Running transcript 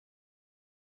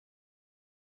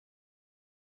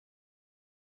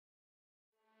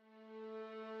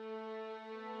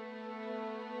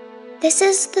This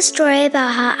is the story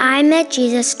about how I met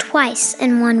Jesus twice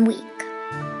in 1 week.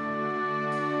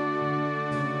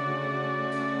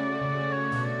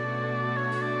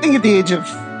 I think at the age of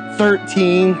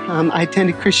 13, I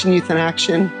attended Christian Youth in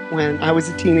Action when I was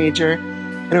a teenager.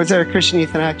 And it was at Christian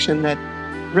Youth in Action that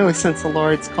really sensed the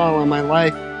Lord's call on my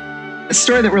life. The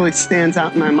story that really stands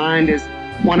out in my mind is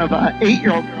one of an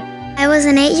 8-year-old girl. I was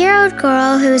an 8-year-old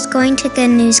girl who was going to Good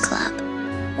News Club.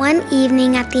 One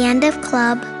evening at the end of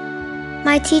club,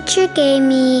 my teacher gave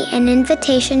me an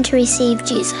invitation to receive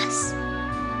Jesus.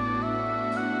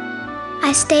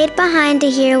 I stayed behind to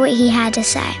hear what he had to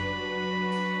say.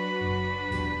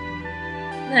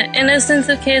 The innocence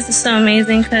of kids is so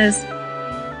amazing because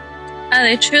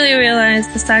they truly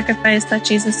realize the sacrifice that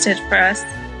Jesus did for us.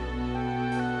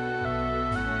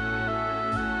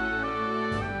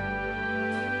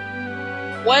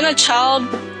 When a child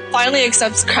finally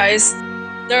accepts Christ,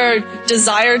 their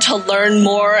desire to learn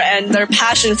more and their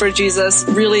passion for Jesus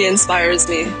really inspires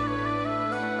me.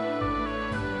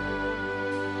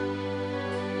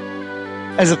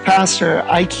 As a pastor,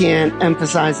 I can't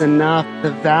emphasize enough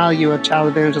the value of Child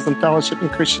Evangelism Fellowship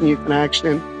and Christian Youth in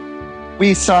Action.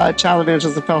 We saw Child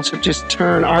Evangelism Fellowship just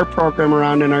turn our program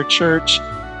around in our church.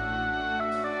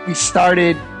 We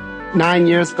started 9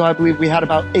 years ago. I believe we had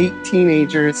about 8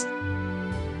 teenagers.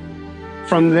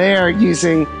 From there,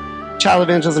 using Child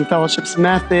Evangelism Fellowship's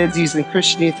methods, using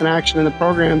Christian Youth in Action in the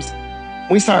programs,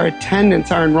 we saw our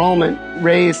attendance, our enrollment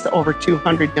raised to over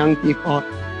 200 young people.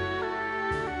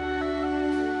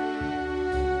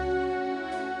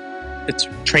 It's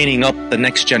training up the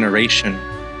next generation.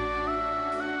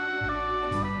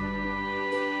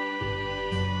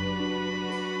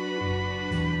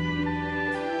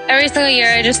 Every single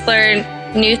year I just learn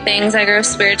new things. I grow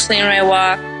spiritually in my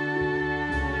walk.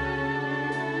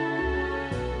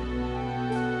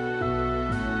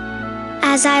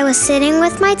 As I was sitting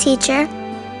with my teacher,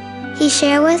 he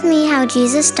shared with me how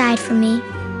Jesus died for me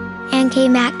and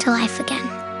came back to life again.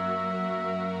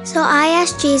 So I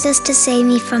asked Jesus to save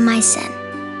me from my sin.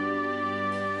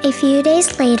 A few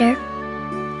days later,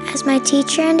 as my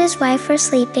teacher and his wife were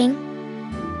sleeping,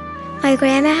 my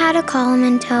grandma had to call him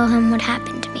and tell him what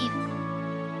happened to me.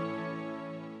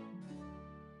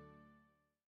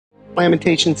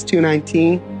 Lamentations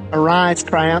 2:19, arise,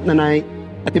 cry out in the night.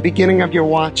 At the beginning of your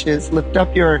watches, lift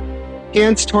up your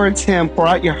hands towards him, pour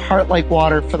out your heart like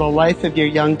water for the life of your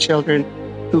young children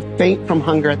who faint from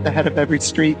hunger at the head of every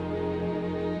street.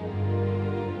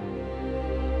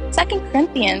 2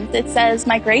 Corinthians, it says,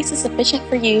 my grace is sufficient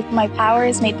for you, for my power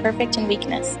is made perfect in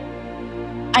weakness.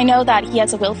 I know that he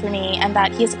has a will for me and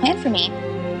that he has a plan for me.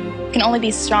 I can only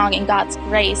be strong in God's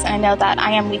grace, and I know that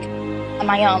I am weak on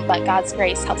my own, but God's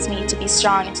grace helps me to be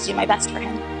strong and to do my best for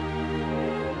him.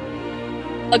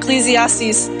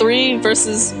 Ecclesiastes 3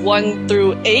 verses 1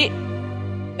 through 8.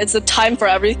 It's a time for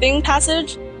everything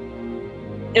passage.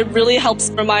 It really helps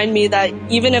remind me that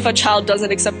even if a child doesn't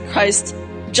accept Christ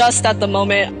just at the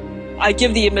moment I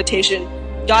give the invitation,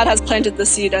 God has planted the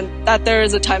seed and that there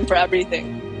is a time for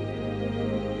everything.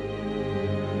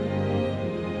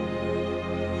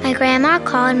 My grandma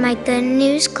called my Good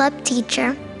News Club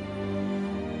teacher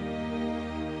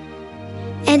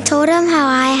and told him how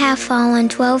I have fallen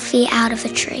 12 feet out of a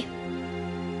tree.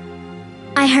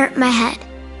 I hurt my head.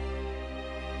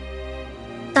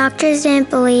 Doctors didn't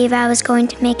believe I was going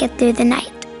to make it through the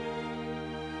night.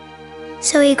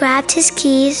 So he grabbed his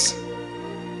keys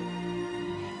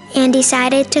and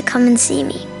decided to come and see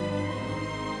me.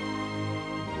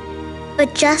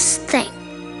 But just think,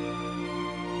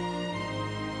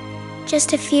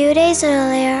 just a few days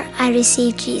earlier, I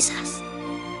received Jesus.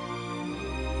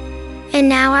 And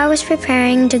now I was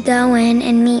preparing to go in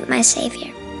and meet my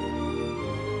Savior.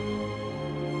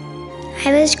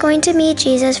 I was going to meet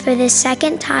Jesus for the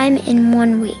second time in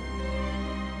 1 week.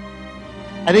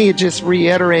 I think it just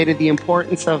reiterated the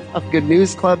importance of Good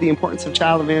News Club, the importance of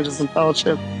Child Evangelism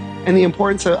Fellowship, and the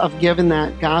importance of giving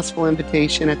that gospel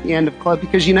invitation at the end of club,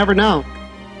 because you never know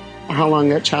how long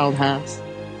that child has.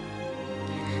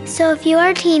 So if you are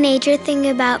a teenager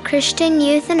thinking about Christian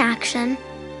Youth in Action,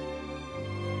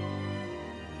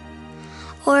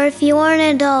 or if you are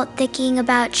an adult thinking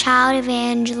about Child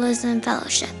Evangelism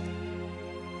Fellowship,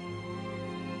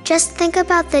 just think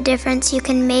about the difference you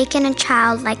can make in a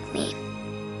child like me.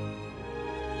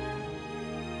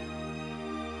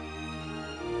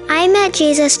 I met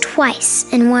Jesus twice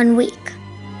in 1 week.